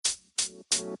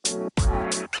What's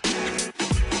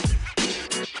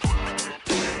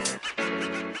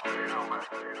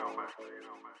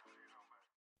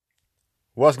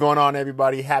going on,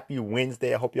 everybody? Happy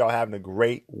Wednesday. I hope y'all having a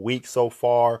great week so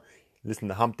far. Listen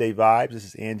to Hump Day Vibes. This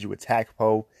is Andrew with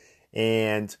TACPO,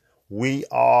 and we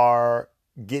are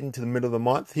getting to the middle of the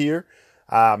month here.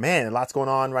 Man, lots going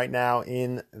on right now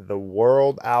in the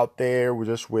world out there. We're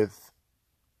just with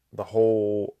the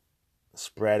whole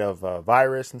spread of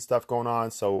virus and stuff going on.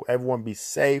 So everyone be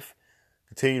safe.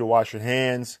 Continue to wash your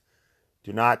hands.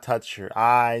 Do not touch your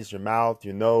eyes, your mouth,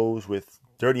 your nose with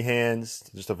dirty hands.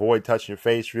 Just avoid touching your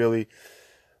face, really,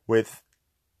 with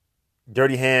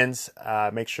dirty hands.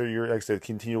 Make sure you're, like I said,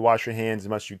 continue to wash your hands as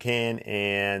much as you can,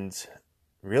 and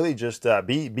really just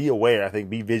be aware. I think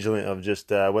be vigilant of just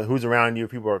who's around you.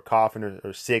 If people are coughing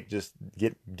or sick, just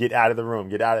get out of the room,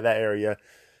 get out of that area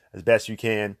as best you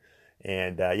can,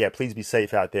 and please be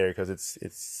safe out there because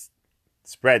it's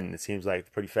spreading. It seems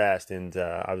like pretty fast, and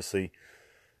obviously,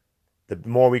 the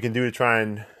more we can do to try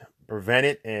and prevent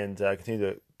it and continue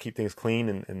to keep things clean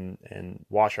and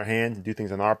wash our hands and do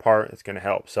things on our part, it's going to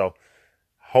help. So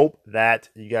hope that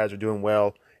you guys are doing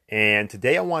well. And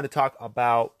today I want to talk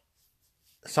about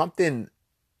something.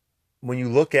 When you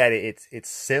look at it, it's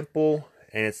simple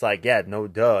and it's like, yeah, no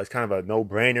duh. It's kind of a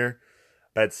no-brainer.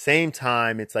 But at the same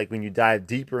time, it's like when you dive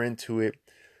deeper into it,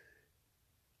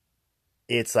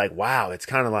 it's like, wow, it's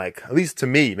kind of like, at least to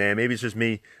me, man, maybe it's just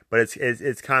me, but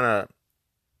it's kind of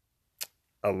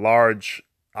a large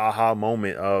aha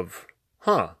moment of,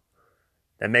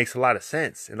 that makes a lot of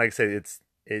sense. And like I said,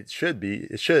 it should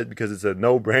because it's a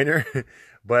no-brainer.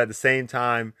 But at the same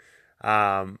time,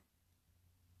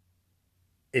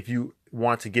 if you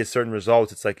want to get certain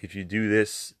results, it's like if you do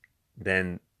this,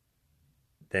 then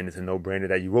it's a no-brainer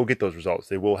that you will get those results.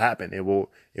 They will happen. It will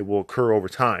occur over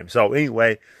time. So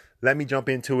anyway, let me jump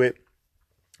into it.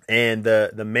 And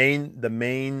the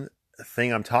main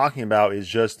thing I'm talking about is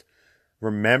just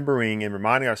remembering and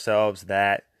reminding ourselves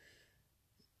that,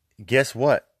 guess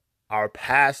what? Our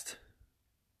past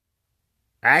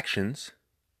actions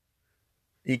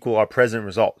equal our present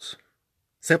results.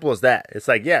 Simple as that. It's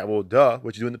like, yeah, well, duh,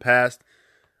 what you do in the past,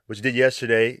 what you did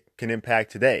yesterday can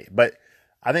impact today. But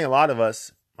I think a lot of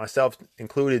us, myself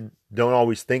included, don't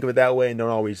always think of it that way and don't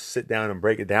always sit down and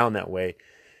break it down that way.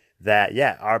 That,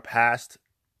 yeah, our past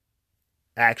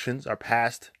actions, our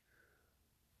past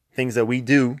things that we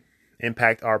do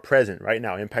impact our present right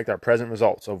now, impact our present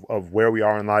results of where we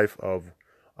are in life, of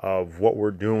what we're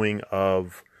doing,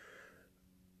 of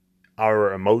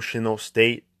our emotional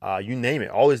state, you name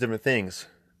it. All these different things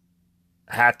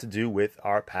have to do with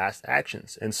our past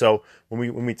actions. And so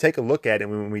when we take a look at it,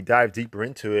 when we dive deeper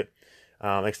into it,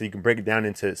 like I said, you can break it down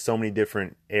into so many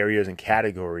different areas and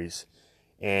categories,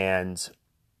 and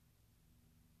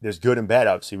there's good and bad.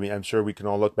 Obviously, I'm sure we can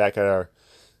all look back at our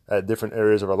different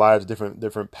areas of our lives,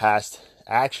 different past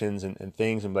actions and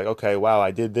things, and be like, okay, wow, I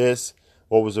did this.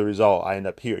 What was the result? I end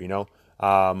up here.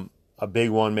 A big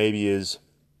one maybe is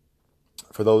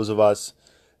for those of us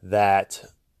that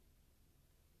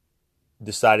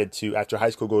decided to, after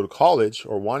high school, go to college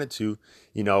or wanted to.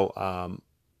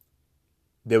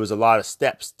 There was a lot of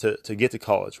steps to get to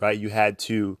college, right? You had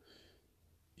to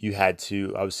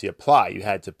obviously apply. You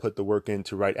had to put the work in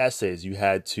to write essays. You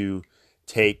had to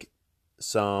take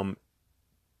some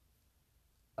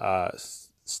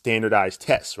standardized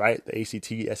tests, right? The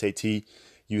ACT, SAT.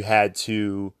 You had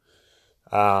to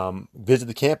visit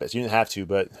the campus. You didn't have to,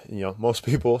 but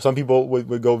some people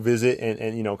would go visit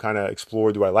and kind of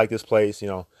explore. Do I like this place?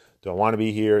 Do I want to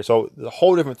be here? So the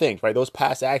whole different things, right? Those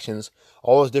past actions,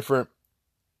 all those different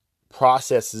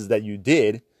processes that you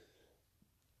did,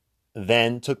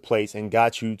 then took place and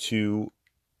got you to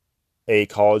a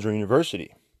college or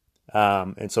university.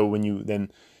 And so when you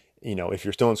then, if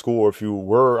you're still in school, or if you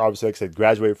were, obviously, like I said,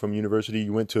 graduated from university,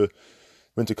 you went to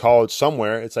college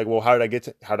somewhere, it's like, well, how did I get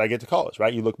to college,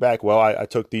 right? You look back, well, I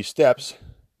took these steps,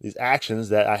 these actions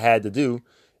that I had to do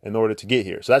in order to get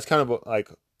here. So that's kind of like,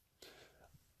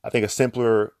 I think, a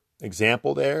simpler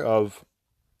example there of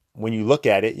when you look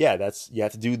at it, yeah, you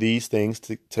have to do these things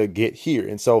to get here.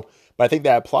 And so, but I think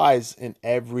that applies in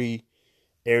every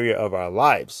area of our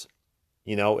lives.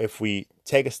 If we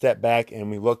take a step back and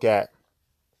we look at,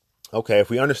 okay, if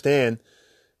we understand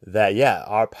that, yeah,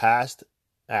 our past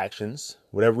actions,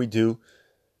 whatever we do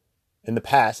in the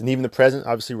past and even the present,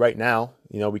 obviously right now,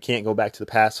 we can't go back to the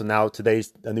past. So now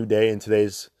today's a new day and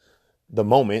today's the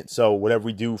moment. So whatever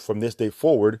we do from this day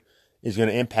forward is going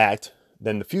to impact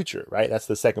then the future, right? That's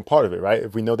the second part of it, right?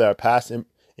 If we know that our past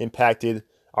impacted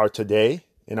our today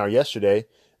and our yesterday,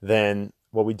 then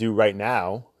what we do right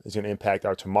now is going to impact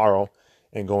our tomorrow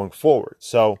and going forward.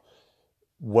 So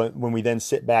when we then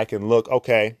sit back and look,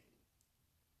 okay,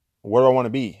 where do I want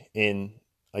to be in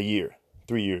a year,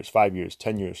 3 years, 5 years,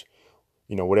 10 years,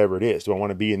 whatever it is? Do I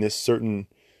want to be in this certain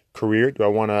career? Do I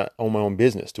want to own my own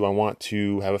business? Do I want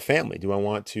to have a family? Do I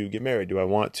want to get married? Do I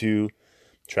want to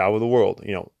travel the world?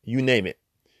 You name it.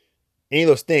 Any of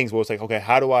those things, well, it's like, okay,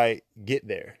 how do I get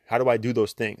there? How do I do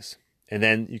those things? And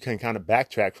then you can kind of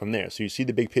backtrack from there. So you see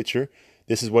the big picture.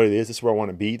 This is what it is. This is where I want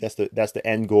to be. That's the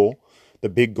end goal, the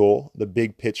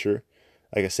big picture,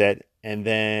 like I said. And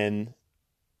then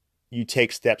you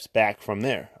take steps back from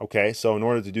there. Okay, so in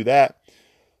order to do that,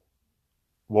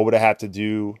 what would I have to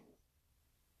do?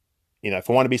 If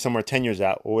I want to be somewhere 10 years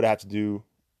out, what would I have to do,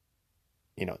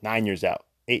 9 years out,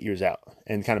 8 years out,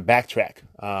 and kind of backtrack.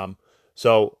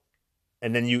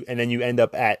 And then you end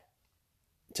up at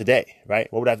today,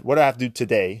 right? What do I have to do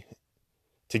today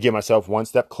to get myself one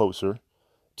step closer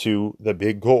to the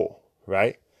big goal,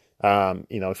 right?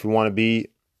 If you want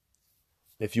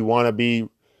to be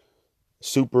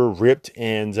super ripped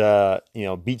and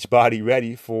beach body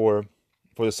ready for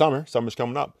the summer. Summer's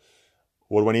coming up.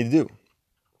 What do I need to do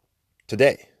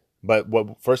today? But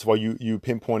first of all, you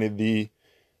pinpointed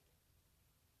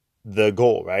the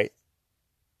goal, right?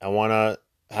 I want to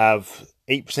have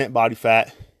 8% body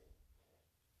fat,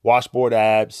 washboard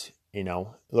abs,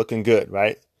 looking good,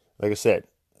 right? Like I said,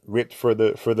 ripped for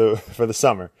the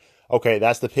summer. Okay,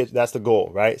 that's the pitch, that's the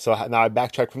goal, right? So now I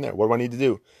backtrack from there. What do I need to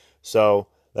do? So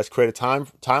let's create a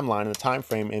timeline and a time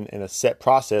frame and a set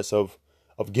process of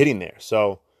getting there.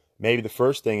 So maybe the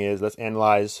first thing is, let's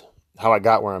analyze how I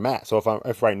got where I'm at. So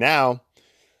if right now,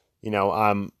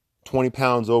 I'm 20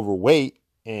 pounds overweight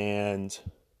and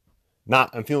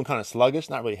I'm feeling kind of sluggish,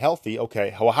 not really healthy.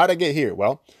 Okay, well, how did I get here?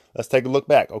 Well, let's take a look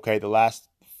back. Okay, the last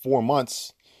 4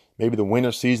 months, maybe the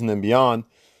winter season and beyond,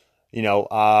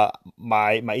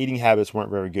 my eating habits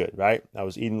weren't very good, right? I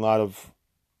was eating a lot of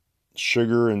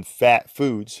sugar and fatty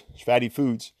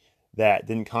foods that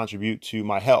didn't contribute to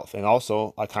my health. And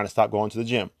also I kind of stopped going to the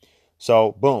gym.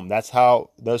 So boom,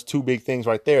 those two big things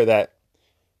right there that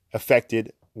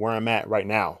affected where I'm at right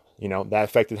now. That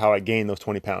affected how I gained those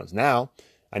 20 pounds. Now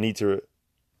I need to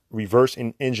reverse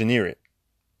and engineer it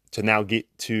to now get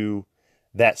to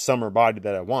that summer body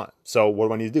that I want. So what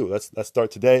do I need to do? Let's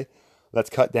start today. Let's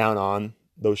cut down on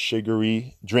those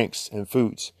sugary drinks and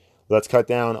foods. Let's cut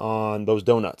down on those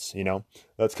donuts,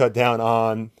 Let's cut down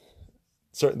on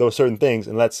those certain things,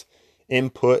 and let's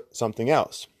input something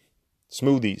else.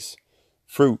 Smoothies,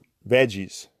 fruit,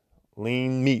 veggies,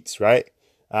 lean meats, right?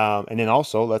 And then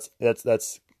also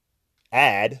let's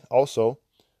add also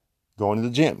going to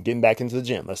the gym, getting back into the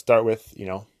gym. Let's start with,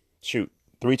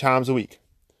 3 times a week.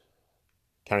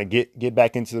 Kind of get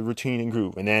back into the routine and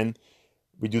groove. And then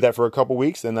we do that for a couple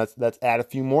weeks, then let's add a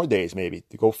few more days maybe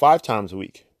to go 5 times a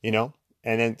week, and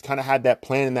then kind of have that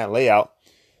plan and that layout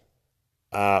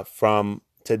from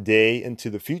today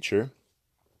into the future.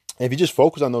 And if you just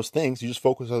focus on those things, you just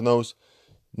focus on those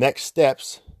next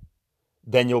steps,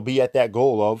 then you'll be at that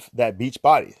goal of that beach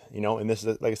body, and this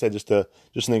is, like I said, just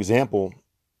an example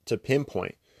to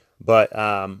pinpoint. But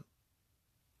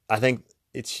I think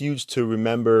it's huge to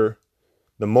remember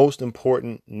the most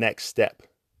important next step,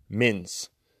 MINS,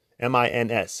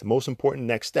 MINS, most important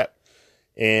next step.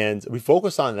 And we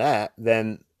focus on that,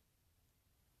 then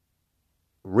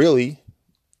really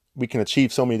we can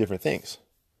achieve so many different things,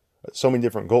 so many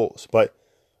different goals. But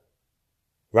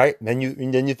right, then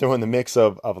you throw in the mix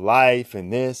of life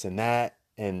and this and that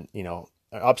and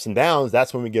ups and downs.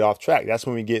 That's when we get off track. That's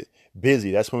when we get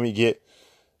busy. That's when we get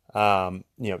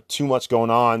too much going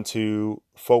on to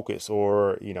focus,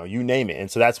 or you name it.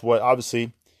 And so that's what,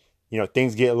 obviously,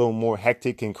 things get a little more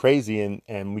hectic and crazy,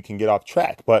 and we can get off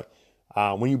track. But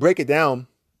when you break it down,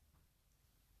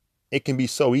 it can be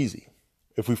so easy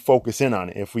if we focus in on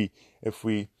it, if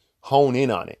we hone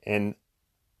in on it. And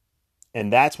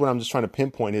that's what I'm just trying to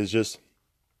pinpoint, is just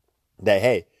that,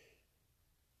 hey,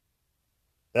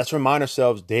 let's remind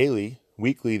ourselves daily,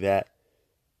 weekly, that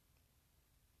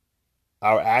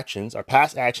our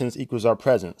past actions equals our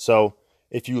present. So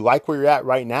if you like where you're at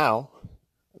right now,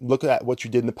 look at what you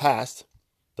did in the past,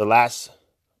 the last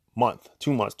month,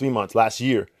 2 months, 3 months, last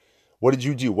year. What did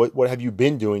you do? What have you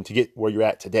been doing to get where you're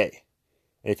at today?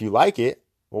 And if you like it,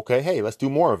 okay, hey, let's do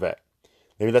more of it.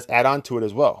 Maybe let's add on to it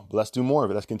as well. But let's do more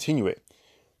of it. Let's continue it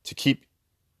to keep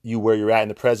you where you're at in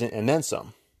the present and then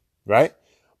some, right?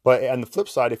 But on the flip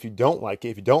side, if you don't like it,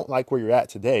 if you don't like where you're at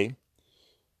today,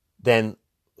 then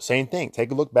same thing.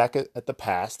 Take a look back at the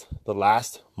past, the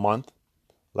last month,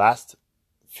 last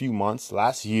few months,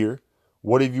 last year.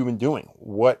 What have you been doing?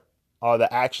 What are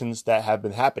the actions that have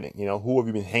been happening? Who have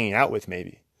you been hanging out with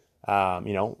maybe?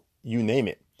 you name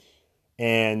it.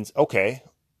 And okay,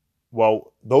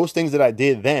 well, those things that I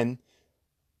did then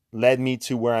led me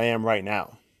to where I am right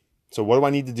now. So what do I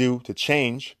need to do to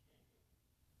change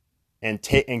and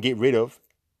take and get rid of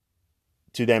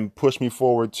to then push me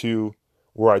forward to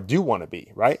where I do want to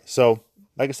be, right? So,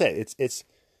 like I said, it's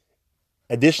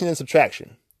addition and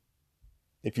subtraction.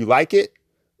 If you like it,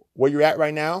 where you're at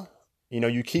right now,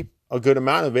 you keep a good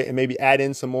amount of it and maybe add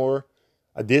in some more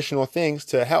additional things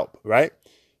to help, right?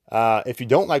 If you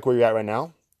don't like where you're at right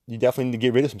now, you definitely need to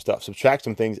get rid of some stuff, subtract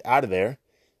some things out of there,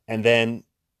 and then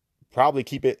probably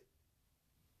keep it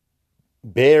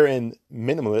bare and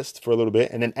minimalist for a little bit,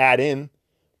 and then add in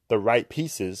the right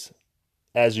pieces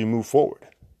as you move forward.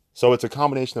 So it's a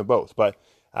combination of both. But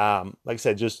like I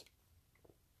said, just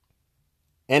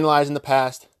analyzing the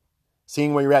past,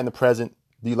 seeing where you're at in the present.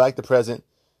 Do you like the present?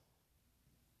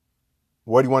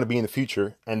 Where do you want to be in the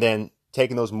future? And then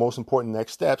taking those most important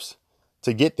next steps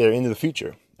to get there into the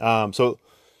future. So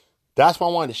that's what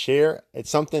I wanted to share. It's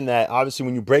something that obviously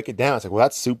when you break it down, it's like, well,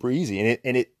 that's super easy.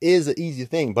 And it is an easy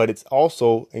thing, but it's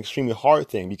also an extremely hard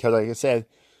thing because, like I said,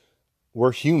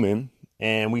 we're human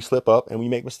and we slip up and we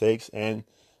make mistakes and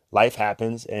life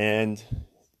happens and,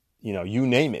 you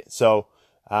name it. So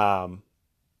I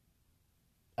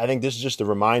think this is just a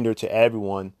reminder to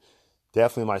everyone,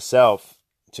 definitely myself,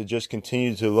 to just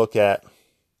continue to look at,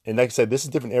 and like I said, this is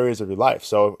different areas of your life.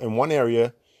 So in one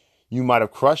area, you might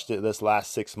have crushed it this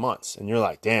last 6 months and you're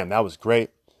like, damn, that was great.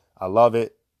 I love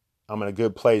it. I'm in a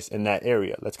good place in that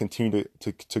area. Let's continue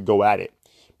to go at it.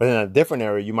 But in a different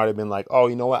area, you might have been like, oh,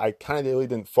 you know what? I kind of really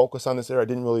didn't focus on this area.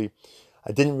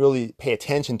 I didn't really pay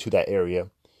attention to that area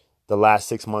the last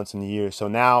 6 months in the year. So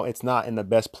now it's not in the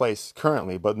best place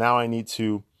currently, but now I need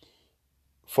to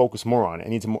focus more on it. I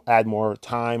need to add more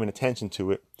time and attention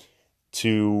to it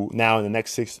to now in the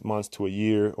next 6 months to a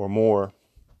year or more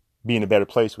be in a better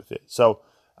place with it. So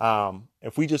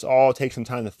if we just all take some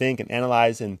time to think and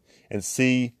analyze and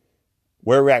see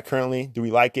where we're at currently, do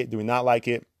we like it? Do we not like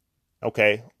it?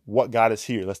 Okay, what got us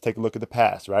here? Let's take a look at the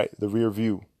past, right? The rear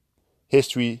view.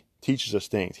 History teaches us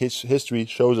things. History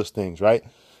shows us things, right?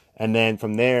 And then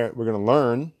from there, we're going to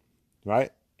learn,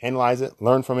 right? Analyze it,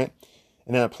 learn from it,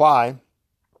 and then apply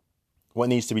what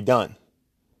needs to be done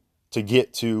to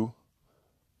get to,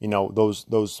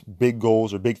 those big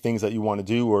goals or big things that you want to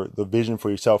do, or the vision for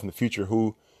yourself in the future,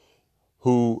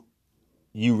 who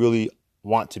you really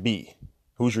want to be.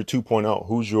 Who's your 2.0?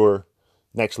 Who's your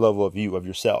next level of you, of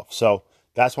yourself? So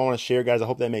that's what I want to share, guys. I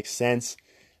hope that makes sense.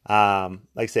 Like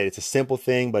I said, it's a simple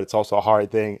thing, but it's also a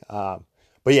hard thing.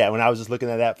 But yeah, when I was just looking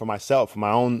at that for myself, for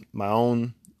my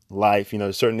own life,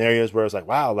 there's certain areas where I was like,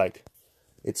 wow, like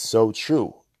it's so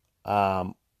true.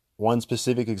 One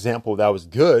specific example that was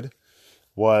good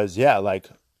was, like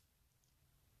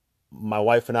my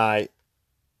wife and I,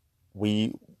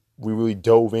 we really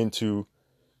dove into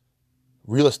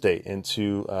real estate,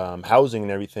 into housing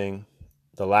and everything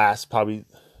the last probably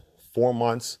 4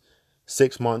 months,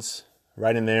 6 months,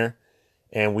 right in there.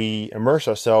 And we immersed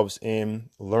ourselves in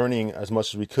learning as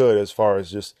much as we could as far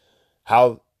as just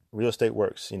how real estate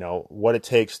works, what it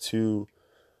takes to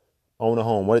own a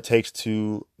home, what it takes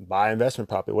to buy investment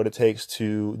property, what it takes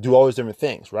to do all these different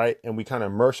things, right? And we kind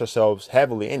of immersed ourselves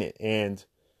heavily in it and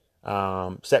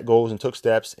set goals and took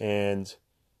steps and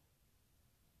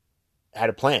had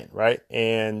a plan, right?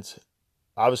 And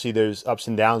obviously there's ups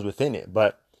and downs within it,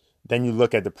 but then you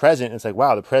look at the present and it's like,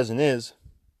 wow, the present is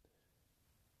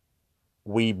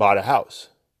we bought a house.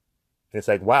 And it's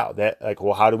like, wow,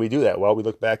 well, how do we do that? Well, we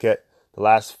look back at the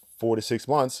last 4 to 6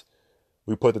 months.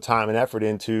 We put the time and effort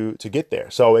into to get there.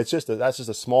 So that's just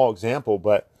a small example,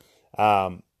 but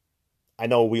I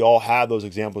know we all have those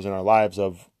examples in our lives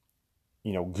of,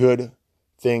 good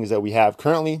things that we have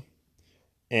currently,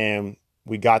 and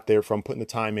we got there from putting the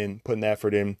time in, putting the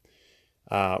effort in,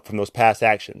 from those past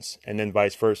actions, and then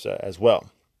vice versa as well.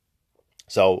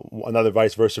 So another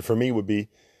vice versa for me would be,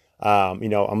 I'm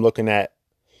looking at,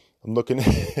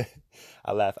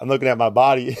 I laugh. I'm looking at my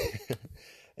body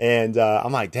and,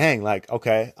 I'm like, dang, like,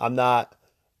 okay, I'm not,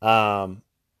 I'm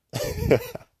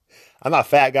not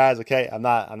fat, guys. Okay. I'm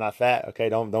not fat. Okay.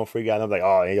 Don't freak out. And I'm like,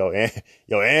 oh,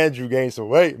 yo, Andrew gained some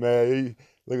weight, man. He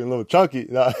looking a little chunky.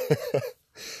 No.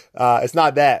 It's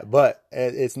not that, but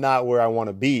it's not where I want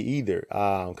to be either.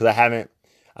 Cause I haven't,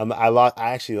 I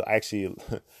actually,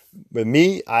 with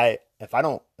me, if I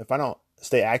don't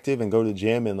stay active and go to the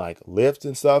gym and like lift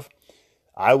and stuff,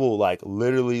 I will like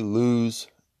literally lose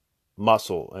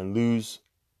muscle and lose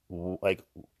like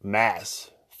mass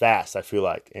fast, I feel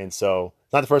like. And so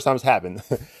it's not the first time it's happened,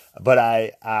 but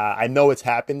I know it's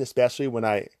happened, especially when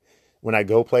I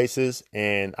go places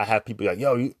and I have people like,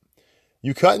 yo,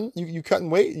 you cutting, you cutting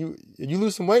weight, you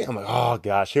lose some weight. I'm like, oh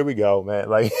gosh, here we go, man.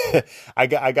 Like I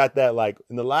got that like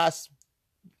in the last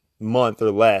month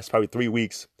or less, probably 3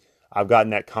 weeks, I've gotten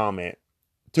that comment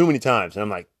too many times. And I'm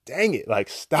like, dang it, like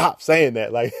stop saying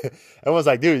that. Like everyone's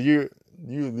like, dude, you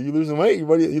losing weight?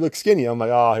 You look skinny. I'm like,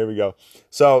 oh, here we go.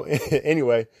 So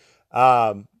anyway,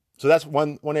 so that's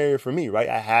one area for me, right?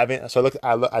 I haven't. So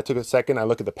I took a second. I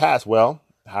look at the past. Well,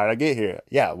 how did I get here?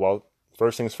 Yeah. Well,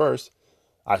 first things first,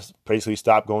 I basically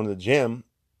stopped going to the gym,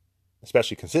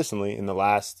 especially consistently in the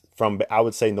last, from I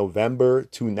would say November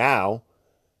to now.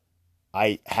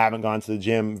 I haven't gone to the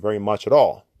gym very much at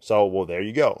all. So, well, there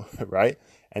you go, right?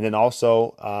 And then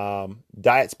also,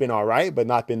 diet's been all right, but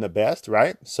not been the best,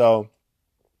 right? So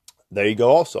there you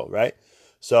go also, right?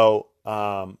 So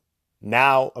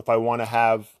now if I want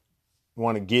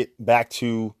to get back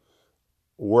to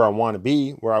where I want to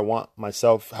be, where I want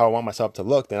myself, how I want myself to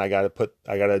look, then I got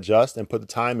to adjust and put the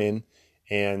time in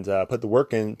and put the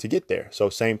work in to get there. So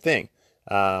same thing.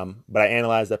 But I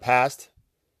analyzed the past.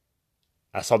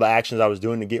 I saw the actions I was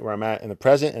doing to get where I'm at in the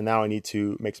present, and now I need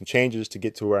to make some changes to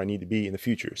get to where I need to be in the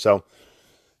future. So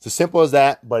it's as simple as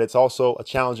that, but it's also a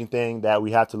challenging thing that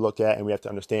we have to look at and we have to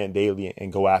understand daily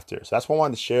and go after. So that's what I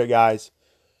wanted to share, guys.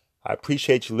 I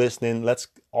appreciate you listening. Let's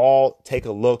all take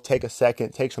a look, take a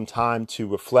second, take some time to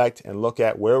reflect and look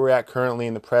at where we're at currently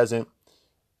in the present.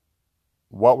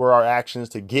 What were our actions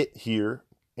to get here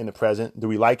in the present? Do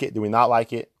we like it? Do we not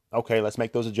like it? Okay, let's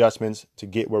make those adjustments to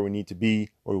get where we need to be,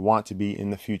 where we want to be in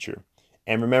the future.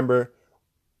 And remember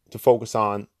to focus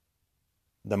on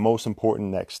the most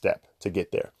important next step to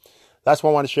get there. That's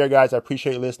what I want to share, guys. I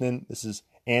appreciate you listening. This is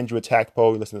Andrew at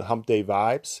Tactpo. You listen to Hump Day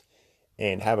Vibes,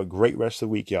 and have a great rest of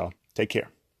the week, y'all. Take care.